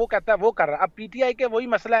है, अब वो कहता है वो कर रहा है। अब पीटीआई के वही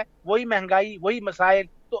मसला है, वही महंगाई, वही मसाइल।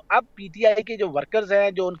 तो अब पीटीआई के जो वर्कर्स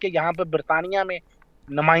हैं, जो उनके यहाँ पे बरतानिया में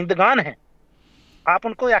नुमाइंदगान हैं, आप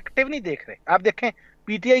उनको एक्टिव नहीं देख रहे। आप देखें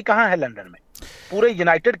पीटीआई कहाँ है लंदन में, पूरे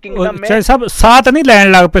यूनाइटेड किंगडम में। सब साथ नहीं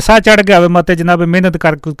लैंड लाग पे, साथ चढ़ गया मत जनाब, मेहनत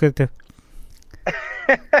करते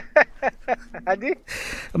जी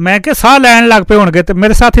मैं के साह लैंड लग पे होंगे। तो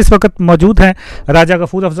मेरे साथ इस वक्त मौजूद हैं राजा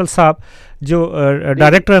गफूर अफजल साहब, जो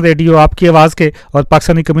डायरेक्टर रेडियो आपकी आवाज़ के और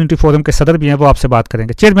पाकिस्तानी कम्युनिटी फोरम के सदर भी हैं। वो आपसे बात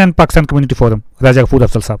करेंगे। Chairman Pakistan community forum Raja Gafoor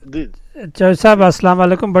Afzal साहब। चौधरी साहब अस्सलाम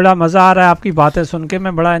वालेकुम, बड़ा मज़ा आ रहा है आपकी बातें सुन के,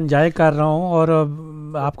 मैं बड़ा एंजॉय कर रहा हूँ। और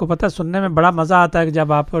आपको पता है सुनने में बड़ा मज़ा आता है कि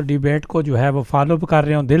जब आप डिबेट को जो है वो फॉलो कर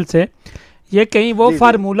रहे हो दिल से। ये कहीं वो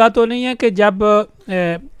फार्मूला तो नहीं है कि जब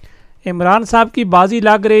इमरान साहब की बाजी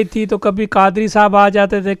लग रही थी तो कभी कादरी साहब आ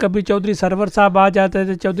जाते थे, कभी चौधरी सरवर साहब आ जाते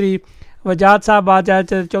थे, चौधरी वजाद साहब आ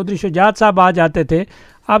जाते थे, चौधरी शुजात साहब आ जाते थे।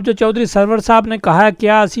 अब जो चौधरी सरवर साहब ने कहा है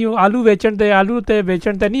क्या असी आलू बेचण ते आलू ते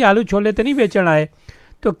बेचण ते नहीं, आलू छोले ते नहीं बेचण आए,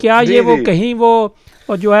 तो क्या ये वो कहीं वो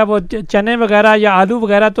जो है वो चने वगैरह या आलू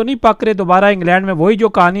वगैरह तो नहीं पक रहे दोबारा इंग्लैंड में? वही जो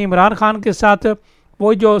कहानी इमरान खान के साथ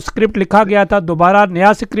वही जो स्क्रिप्ट लिखा गया था, दोबारा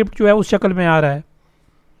नया स्क्रिप्ट जो है उस शक्ल में आ रहा है।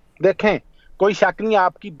 देखें, कोई शक नहीं,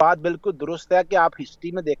 आपकी बात बिल्कुल दुरुस्त है कि आप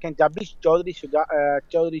हिस्ट्री में देखें, जब भी चौधरी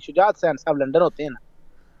शुजात साहब लंदन होते हैं ना,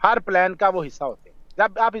 हर प्लान का वो हिस्सा होते हैं।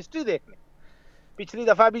 जब आप हिस्ट्री देख लें, पिछली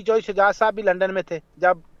दफा भी चौधरी शुजात साहब भी लंदन में थे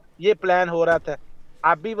जब ये प्लान हो रहा था,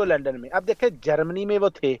 अब भी वो लंदन में। अब देखें जर्मनी में वो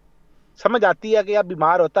थे, समझ आती है कि अब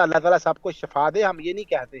बीमार होता, अल्लाह ताला सबको शिफा दे। हम ये नहीं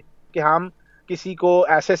कहते कि हम किसी को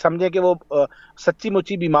ऐसे समझे कि वो सच्ची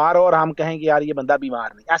मुच्ची बीमार हो और हम कहें कि यार ये बंदा बीमार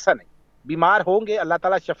नहीं, ऐसा नहीं। बीमार होंगे, अल्लाह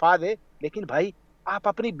ताला शिफा दे, लेकिन भाई आप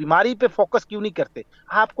अपनी बीमारी पे फोकस क्यों नहीं करते?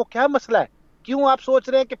 आपको क्या मसला है? क्यों आप सोच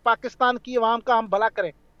रहे हैं कि पाकिस्तान की आवाम का हम भला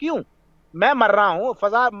करें? क्यों? मैं मर रहा हूँ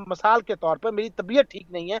फजा मिसाल के तौर पर, मेरी तबीयत ठीक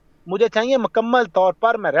नहीं है, मुझे चाहिए मुकम्मल तौर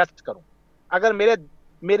पर मैं रेस्ट करूं। अगर मेरी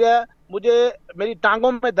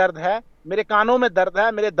टांगों में दर्द है, मेरे कानों में दर्द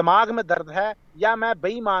है, मेरे दिमाग में दर्द है, या मैं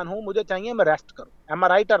बेईमान हूं, मुझे चाहिए मैं रेस्ट करूं। एम आई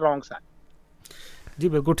राइट और रॉन्ग सर? जी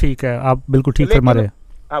बिल्कुल ठीक है, आप बिल्कुल ठीक फरमा रहे हैं।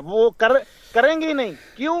 अब वो करेंगे ही नहीं।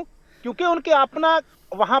 क्यों? क्योंकि उनके अपना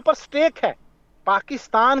वहां पर स्टेक है।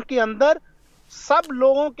 पाकिस्तान के अंदर सब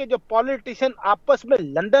लोगों के जो पॉलिटिशियन आपस में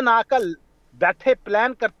लंदन आकर बैठे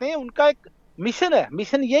प्लान करते हैं, उनका एक मिशन है।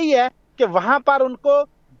 मिशन यही है कि वहां पर उनको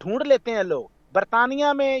ढूंढ लेते हैं लोग।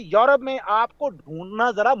 बर्तानिया में, यूरोप में आपको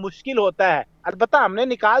ढूंढना जरा मुश्किल होता है, अलबत्ता हमने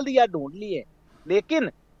निकाल दिया, ढूंढ लिए,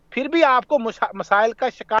 लेकिन फिर भी आपको मसाइल का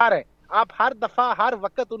शिकार है। आप हर दफा हर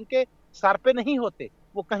वक्त उनके सर पे नहीं होते।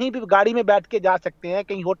 वो कहीं भी गाड़ी में बैठ के जा सकते हैं,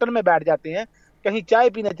 कहीं होटल में बैठ जाते हैं, कहीं चाय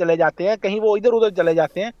पीने चले जाते हैं, कहीं वो इधर उधर चले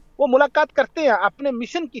जाते हैं, वो मुलाकात करते हैं, अपने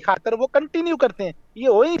मिशन की खातिर वो कंटिन्यू करते हैं। ये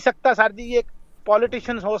हो ही नहीं सकता सर जी, एक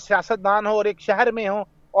पॉलिटिशियन हो, सियासतदान हो और एक शहर में हो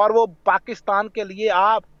और वो पाकिस्तान के लिए,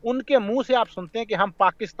 आप उनके मुंह से आप सुनते हैं कि हम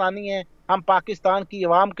पाकिस्तानी हैं, हम पाकिस्तान की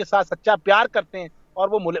आवाम के साथ सच्चा प्यार करते हैं, और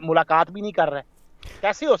वो मुलाकात भी नहीं कर रहे।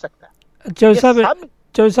 कैसे हो सकता है?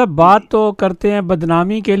 चौधरी साहब बात तो करते हैं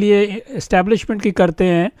बदनामी के लिए, इस्टेब्लिशमेंट की करते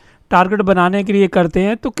हैं, टारगेट बनाने के लिए करते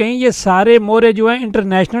हैं, तो कहीं ये सारे मोरे जो हैं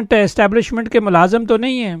इंटरनेशनल इस्टेब्लिशमेंट के मुलाजिम तो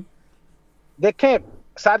नहीं हैं? देखें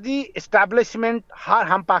सर जी, इस्टेब्लिशमेंट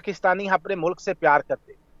हम पाकिस्तानी अपने मुल्क से प्यार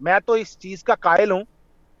करते। मैं तो इस चीज का कायल हूं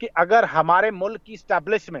कि अगर हमारे मुल्क की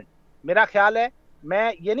इस्टेब्लिशमेंट, मेरा ख्याल है,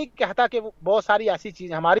 मैं ये नहीं कहता कि बहुत सारी ऐसी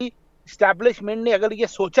चीजें, हमारी इस्टेब्लिशमेंट ने अगर ये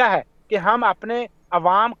सोचा है कि हम अपने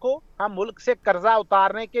अवाम को, हम मुल्क से कर्जा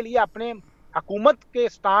उतारने के लिए अपने हुकूमत के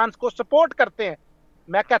स्टांस को सपोर्ट करते हैं,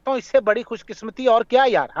 मैं कहता हूँ इससे बड़ी खुशकिस्मती और क्या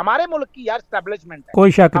यार। हमारे मुल्क की यार इस्टेब्लिशमेंट है,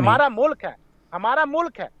 कोई शक नहीं। हमारा मुल्क है, हमारा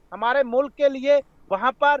मुल्क है। हमारे मुल्क के लिए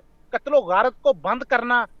वहां पर कत्लो गारत को बंद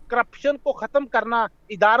करना, करप्शन को खत्म करना,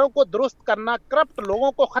 इदारों को दुरुस्त करना, करप्ट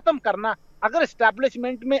लोगों को खत्म करना, अगर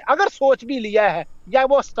इस्टेब्लिशमेंट में अगर सोच भी लिया है या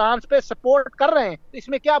वो स्टांस पे सपोर्ट कर रहे हैं, तो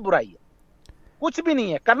इसमें क्या बुराई है? कुछ भी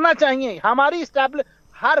नहीं है, करना चाहिए। हमारी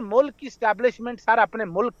हर मुल्क की इस्टेब्लिशमेंट सर अपने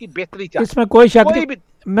मुल्क की बेहतरी चाहती है, इसमें कोई शक नहीं।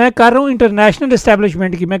 मैं कर रहा हूँ इंटरनेशनल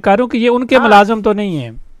इस्टेब्लिशमेंट की, मैं कर रहा हूँ कि ये उनके मुलाजिम तो नहीं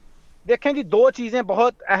है। देखें जी, दो चीजें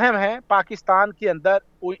बहुत अहम हैं पाकिस्तान के अंदर।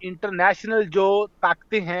 इंटरनेशनल जो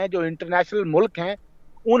ताकतें हैं, जो इंटरनेशनल मुल्क हैं,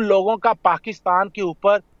 उन लोगों का पाकिस्तान के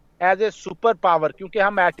ऊपर एज ए सुपर पावर, क्योंकि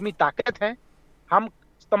हम एटमी ताकत हैं, हम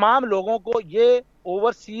तमाम लोगों को ये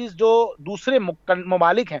ओवरसीज जो दूसरे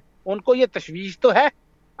ममालिक हैं उनको ये तशवीश तो है।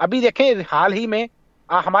 अभी देखें हाल ही में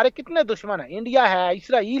हमारे कितने दुश्मन हैं, इंडिया है,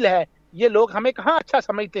 इसराइल है, ये लोग हमें कहाँ अच्छा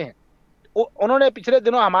समझते हैं। उन्होंने पिछले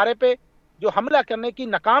दिनों हमारे पे जो हमला करने की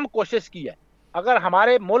नाकाम कोशिश की है। अगर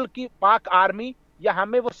हमारे मुल्क की पाक आर्मी या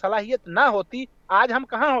हमें वो सलाहियत ना होती, आज हम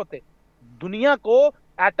कहाँ होते? दुनिया को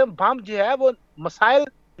एटम बम जो है वो मसाइल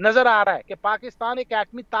नजर आ रहा है कि पाकिस्तान एक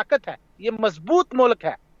एटमी ताकत है, ये मजबूत मुल्क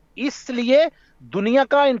है, इसलिए दुनिया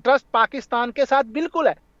का इंटरेस्ट पाकिस्तान के साथ बिल्कुल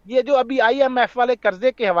है। ये जो अभी IMF वाले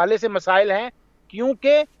कर्जे के हवाले से मसाइल हैं,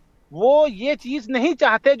 क्योंकि वो ये चीज नहीं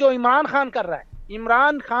चाहते जो इमरान खान कर रहा है।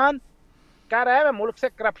 इमरान खान कह रहा है मैं मुल्क से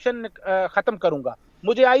करप्शन खत्म करूंगा,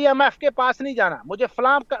 मुझे IMF के पास नहीं जाना, मुझे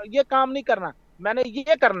फलाम ये काम नहीं करना, मैंने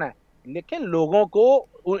ये करना है। लेकिन लोगों को,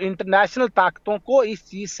 इंटरनेशनल ताकतों को इस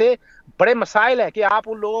चीज से बड़े मसाइल है कि आप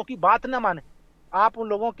उन लोगों की बात ना माने, आप उन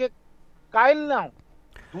लोगों के कायल ना हो।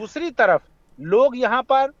 दूसरी तरफ लोग यहाँ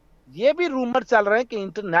पर ये भी रूमर चल रहे हैं कि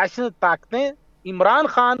इंटरनेशनल ताकतें इमरान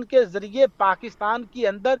खान के जरिए पाकिस्तान के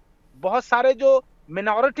अंदर बहुत सारे जो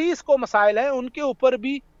मिनॉरिटीज को मसाइल हैं उनके ऊपर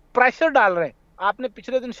भी प्रेशर डाल रहे हैं। आपने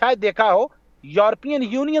पिछले दिन शायद देखा हो, यूरोपियन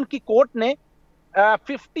यूनियन की कोर्ट ने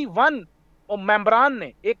 51 मेंबरान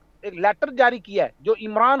ने एक लेटर जारी किया है जो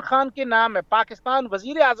इमरान खान के नाम है, पाकिस्तान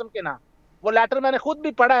वजीर आजम के नाम। वो लेटर मैंने खुद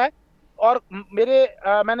भी पढ़ा है और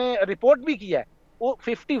मैंने रिपोर्ट भी किया है। वो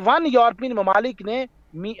 51 यूरोपियन ममालिक ने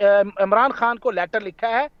इमरान खान को लेटर लिखा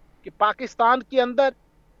है कि पाकिस्तान के अंदर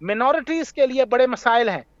मिनॉरिटीज के लिए बड़े मसाइल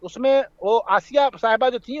हैं। उसमें वो आसिया साहिबा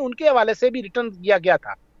जो थी उनके हवाले से भी रिटर्न किया गया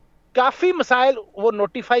था। काफी मसाइल वो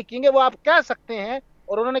नोटिफाई किएंगे, वो आप कह सकते हैं।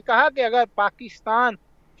 और उन्होंने कहा कि अगर पाकिस्तान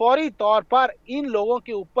फौरी तौर पर इन लोगों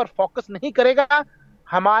के ऊपर फोकस नहीं करेगा,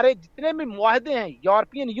 हमारे जितने भी मुआहदे हैं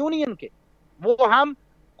यूरोपियन यूनियन के, वो हम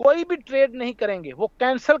कोई भी ट्रेड नहीं करेंगे, वो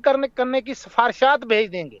कैंसिल करने की सिफारिशात भेज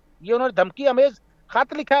देंगे। ये उन्होंने धमकी अमेज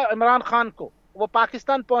खत लिखा है इमरान खान को। वो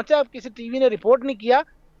पाकिस्तान पहुंचा, अब किसी टीवी ने रिपोर्ट नहीं किया,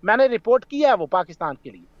 मैंने रिपोर्ट किया है वो पाकिस्तान के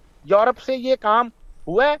लिए। यूरोप से ये काम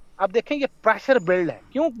हुआ है। अब देखें ये प्रेशर बिल्ड है।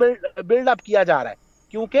 क्यों बिल्ड अप किया जा रहा है?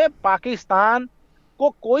 क्योंकि पाकिस्तान को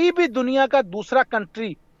कोई भी दुनिया का दूसरा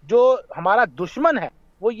कंट्री जो हमारा दुश्मन है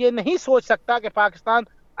वो ये नहीं सोच सकता कि पाकिस्तान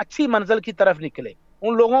अच्छी मंजिल की तरफ निकले।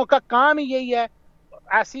 उन लोगों का काम ही यही है,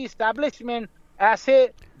 ऐसी इस्टेब्लिशमेंट, ऐसे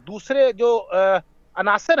दूसरे जो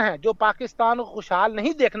अनासर हैं जो पाकिस्तान को खुशहाल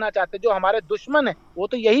नहीं देखना चाहते, जो हमारे दुश्मन हैं, वो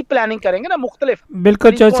तो यही प्लानिंग करेंगे ना मुख्तलिफ।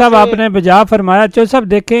 बिल्कुल चौधरी साहब, आपने बजा फरमाया। चौधरी साहब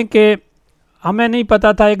देखें कि हमें नहीं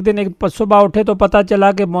पता था, एक दिन एक सुबह उठे तो पता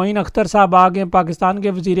चला कि मोइन अख्तर साहब आ गए, पाकिस्तान के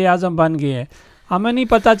वज़ीर आज़म बन गए हैं। हमें नहीं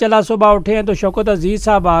पता चला सुबह उठे हैं तो शौकत अजीज़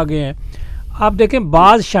साहब आ गए हैं। आप देखें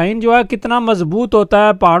बाज शाहीन जो है कितना मजबूत होता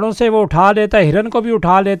है, पहाड़ों से वो उठा लेता है, हिरन को भी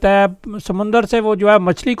उठा लेता है, समुंदर से वो जो है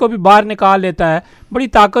मछली को भी बाहर निकाल लेता है, बड़ी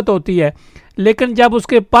ताकत होती है। लेकिन जब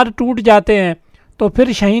उसके पर टूट जाते हैं तो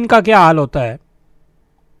फिर शाहीन का क्या हाल होता है?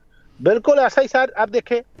 बिल्कुल ऐसा ही सर। अब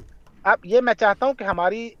देखें, अब ये मैं चाहता हूं कि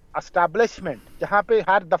हमारी एस्टैब्लिशमेंट जहां पे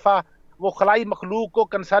हर दफा वो खलाई मखलूक को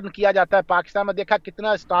कंसर्न किया जाता है, पाकिस्तान में देखा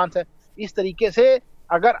कितना स्टांस है, इस तरीके से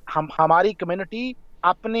अगर हमारी कम्युनिटी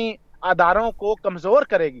अपने अदारों को कमजोर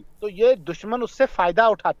करेगी तो ये दुश्मन उससे फायदा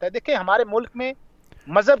उठाता है। देखिए हमारे मुल्क में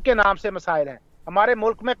मजहब के नाम से मसाइल हैं, हमारे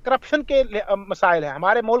मुल्क में करप्शन के मसाइल हैं,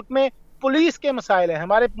 हमारे मुल्क में पुलिस के मसाइल हैं,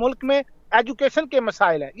 हमारे मुल्क में एजुकेशन के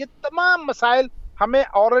मसाइल हैं। ये तमाम मसाइल हमें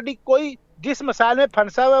ऑलरेडी, कोई जिस मसाइल में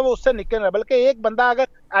फंसा हुआ है वो उससे निकल रहा है। बल्कि एक बंदा अगर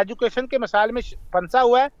एजुकेशन के मसाइल में फंसा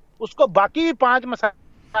हुआ है उसको बाकी भी 5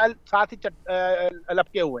 मसाइल साथ ही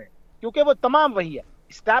लपके हुए हैं, क्योंकि वो तमाम वही है।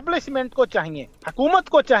 इस्टेब्लिशमेंट को चाहिए, हुकूमत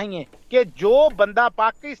को चाहिए कि जो बंदा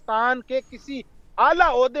पाकिस्तान के किसी आला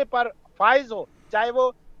ओहदे पर फाइज हो, चाहे वो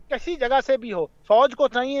किसी जगह से भी हो, फौज को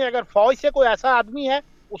चाहिए अगर फौज से कोई ऐसा आदमी है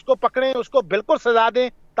उसको पकड़ें, उसको बिल्कुल सजा दें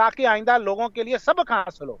ताकि आइंदा लोगों के लिए सबक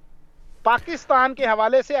हासिल हो। पाकिस्तान के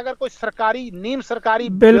हवाले से अगर कोई सरकारी नीम सरकारी,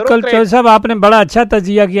 बिल्कुल चौधरी साहब आपने बड़ा अच्छा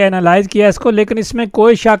तजिया किया, एनालाइज किया इसको। लेकिन इसमें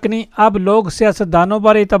कोई शक नहीं, अब लोग सियासतदानों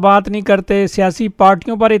पर इतमाद नहीं करते, सियासी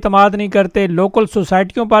पार्टियों पर इतमाद नहीं करते, लोकल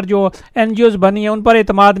सोसाइटियों पर जो NGOs बनी है उन पर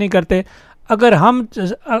इतमाद नहीं करते। अगर हम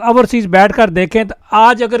ओवरसीज बैठ कर देखें तो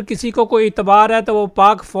आज अगर किसी को कोई इतबार है तो वो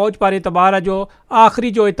पाक फ़ौज पर इतबार है, जो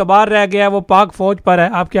आखिरी जो इतबार रह गया है वो पाक फ़ौज पर है।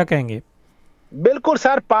 आप क्या कहेंगे? बिल्कुल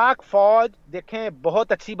सर, पाक फौज देखें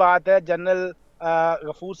बहुत अच्छी बात है। जनरल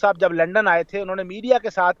गफूर साहब जब लंदन आए थे उन्होंने मीडिया के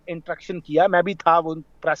साथ इंटरेक्शन किया, मैं भी था वो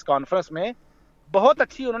प्रेस कॉन्फ्रेंस में, बहुत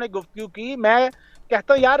अच्छी उन्होंने गुफ्तगू की। मैं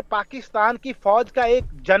कहता हूँ यार पाकिस्तान की फौज का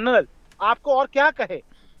एक जनरल आपको और क्या कहे,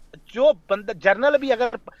 जो बंदा जनरल भी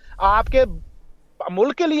अगर आपके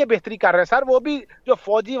मुल्क के लिए बेहतरी कर रहे हैं सर, वो भी जो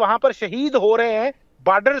फौजी वहां पर शहीद हो रहे हैं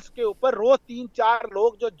बॉर्डर्स के ऊपर, रोज 3-4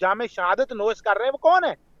 लोग जो जामे शहादत नोश कर रहे हैं, वो कौन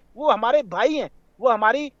है? वो हमारे भाई हैं, वो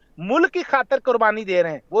हमारी मुल्क की खातिर कुर्बानी दे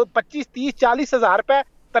रहे हैं। वो 25-30-40 हज़ार रुपए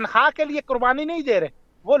तनख्वाह के लिए कुर्बानी नहीं दे रहे,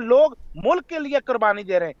 वो लोग मुल्क के लिए कुर्बानी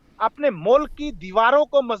दे रहे हैं, अपने मुल्क की दीवारों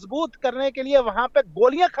को मजबूत करने के लिए वहां पे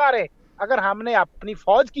गोलियां खा रहे हैं। अगर हमने अपनी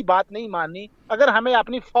फौज की बात नहीं माननी, अगर हमें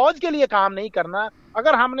अपनी फौज के लिए काम नहीं करना,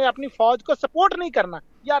 अगर हमने अपनी फौज को सपोर्ट नहीं करना,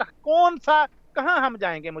 यार कौन सा कहां हम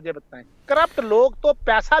जाएंगे? मुझे बताएं। करप्ट लोग तो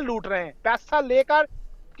पैसा लूट रहे हैं, पैसा लेकर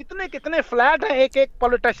कितने कितने फ्लैट हैं एक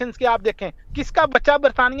पॉलिटिशियंस के। आप देखें किसका बच्चा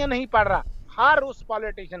बरतानिया नहीं पढ़ रहा, हर उस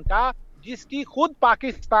पॉलिटिशियन का जिसकी खुद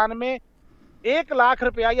पाकिस्तान में 1 लाख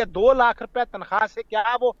रुपया या 2 लाख रुपया तनख्वाह से,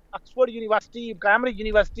 क्या वो ऑक्सफोर्ड यूनिवर्सिटी, कैम्ब्रिज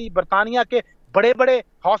यूनिवर्सिटी, बरतानिया के बड़े बड़े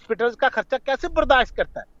हॉस्पिटल्स का खर्चा कैसे बर्दाश्त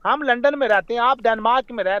करता है? हम लंदन में रहते हैं, आप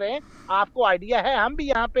डेनमार्क में रह रहे हैं, आपको आइडिया है, हम भी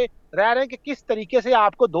यहाँ पे रह रहे हैं कि किस तरीके से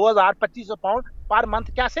आपको 2000-2500 पाउंड पर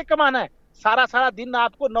मंथ कैसे कमाना है। सारा दिन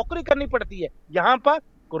आपको नौकरी करनी पड़ती है। यहाँ पर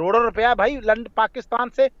करोड़ों रुपया भाई लंदन पाकिस्तान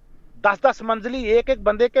से 10-10 मंजिली, एक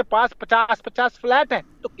बंदे के पास 50-50 फ्लैट हैं,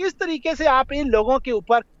 तो किस तरीके से आप इन लोगों के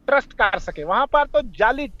ऊपर ट्रस्ट कर सके? वहां पर तो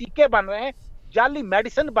जाली टीके बन रहे हैं, जाली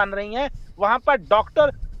मेडिसिन बन रही हैं, वहां पर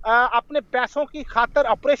डॉक्टर अपने पैसों की खातर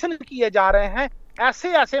ऑपरेशन किए जा रहे हैं।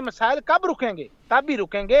 ऐसे मसाइल कब रुकेंगे? तब भी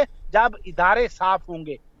रुकेंगे जब इदारे साफ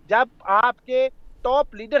होंगे, जब आपके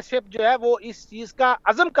टॉप लीडरशिप जो है वो इस चीज का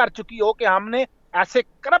अज़म कर चुकी हो कि हमने ऐसे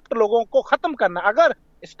करप्ट लोगों को खत्म करना। अगर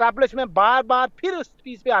एस्टैब्लिशमेंट, बार बार फिर उस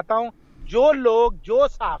चीज पे आता हूँ, जो लोग, जो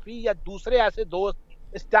सहाफी या दूसरे ऐसे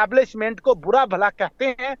दोस्त एस्टैब्लिशमेंट को बुरा भला कहते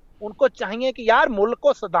हैं, उनको चाहिए कि यार मुल्क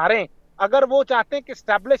को सुधारें। अगर वो चाहते हैं कि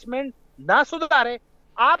एस्टैब्लिशमेंट ना सुधारे,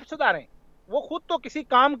 आप सुधारें। वो खुद तो किसी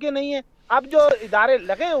काम के नहीं है। अब जो इदारे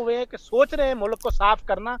लगे हुए हैं कि सोच रहे हैं मुल्क को साफ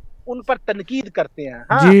करना, उन पर तनकीद करते हैं।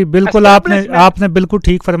 हाँ, जी बिल्कुल, आपने बिल्कुल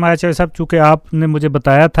ठीक फरमाया चौधरी साहब। चूँकि आपने मुझे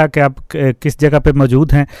बताया था कि आप किस जगह पे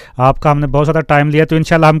मौजूद हैं, आपका हमने बहुत ज़्यादा टाइम लिया, तो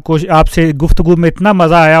इंशाल्लाह हम आपसे गुफ्तगू में इतना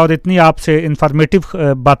मज़ा आया और इतनी आपसे इंफॉर्मेटिव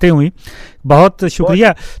बातें हुई, बहुत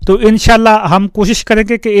शुक्रिया। तो इंशाल्लाह हम कोशिश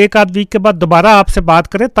करेंगे कि एक आध वीक के बाद दोबारा आपसे बात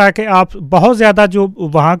करें, ताकि आप बहुत ज़्यादा जो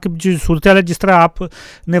वहाँ की जो सूरत है, जिस तरह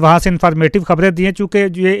आपने वहाँ से इंफॉर्मेटिव खबरें दी हैं, चूँकि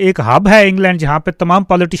ये एक हब है इंग्लैंड जहाँ पे तमाम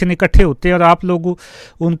पॉलिटिशियन इकट्ठे होते हैं और आप लोग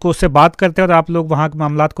उनको उससे बात करते हैं और आप लोग वहाँ के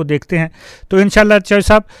मामलात को देखते हैं। तो इंशाल्लाह चौधरी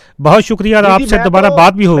साहब बहुत शुक्रिया और आपसे दोबारा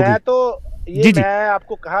बात भी होगी। जी, मैं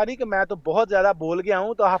आपको कहा नहीं कि मैं तो बहुत ज्यादा बोल गया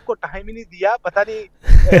हूं, तो आपको टाइम ही नहीं दिया, पता नहीं।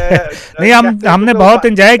 नहीं, हमने बहुत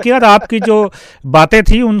एंजॉय किया और आपकी जो बातें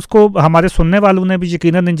थी उनको हमारे सुनने वालों ने भी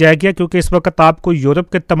यकीनन एंजॉय किया, क्योंकि इस वक्त आपको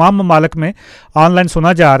यूरोप के तमाम ममालिक में ऑनलाइन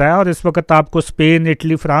सुना जा रहा है और इस वक्त आपको स्पेन,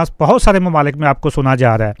 इटली, फ्रांस, बहुत सारे ममालिक में आपको सुना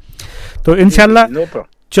जा रहा है। तो इंशाल्लाह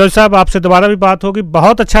चौधरी साहब आपसे दोबारा भी बात होगी।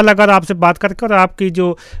 बहुत अच्छा लगा आपसे बात करके और आपकी जो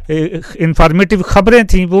इंफॉर्मेटिव खबरें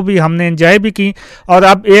थी वो भी हमने एंजॉय भी की। और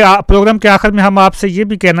अब ये प्रोग्राम के आखिर में हम आपसे ये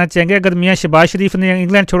भी कहना चाहेंगे, अगर मियाँ शहबाज शरीफ ने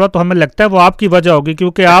इंग्लैंड छोड़ा तो हमें लगता है वो आपकी वजह होगी,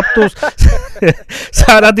 क्योंकि आप तो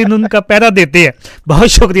सारा दिन उनका पहरा देते हैं। बहुत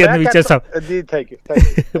शुक्रिया नवीद साहब जी, थैंक यू।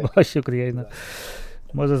 बहुत शुक्रिया।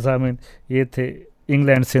 मोअज़्ज़ज़ सामीन, ये थे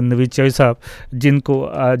इंग्लैंड से नवीद चौधरी साहब, जिनको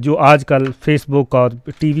जो आजकल फेसबुक और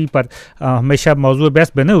टीवी पर हमेशा मौजूद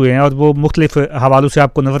बहस बने हुए हैं और वो मुख्तलिफ हवालों से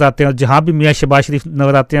आपको नज़र आते हैं। और जहाँ भी मियाँ शहबाज शरीफ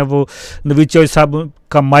नज़र आते हैं वो नवीद चौधरी साहब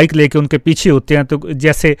का माइक लेके उनके पीछे होते हैं। तो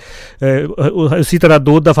जैसे उसी तरह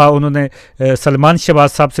 2 दफ़ा उन्होंने सलमान शहबाज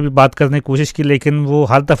साहब से भी बात करने की कोशिश की, लेकिन वो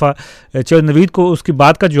हर दफ़ा चौधरी नवीद को उसकी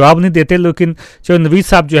बात का जवाब नहीं देते। लेकिन चौधरी नवीद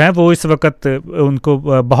साहब जो हैं वो इस वक्त उनको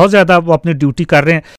बहुत ज़्यादा वो अपनी ड्यूटी कर रहे हैं।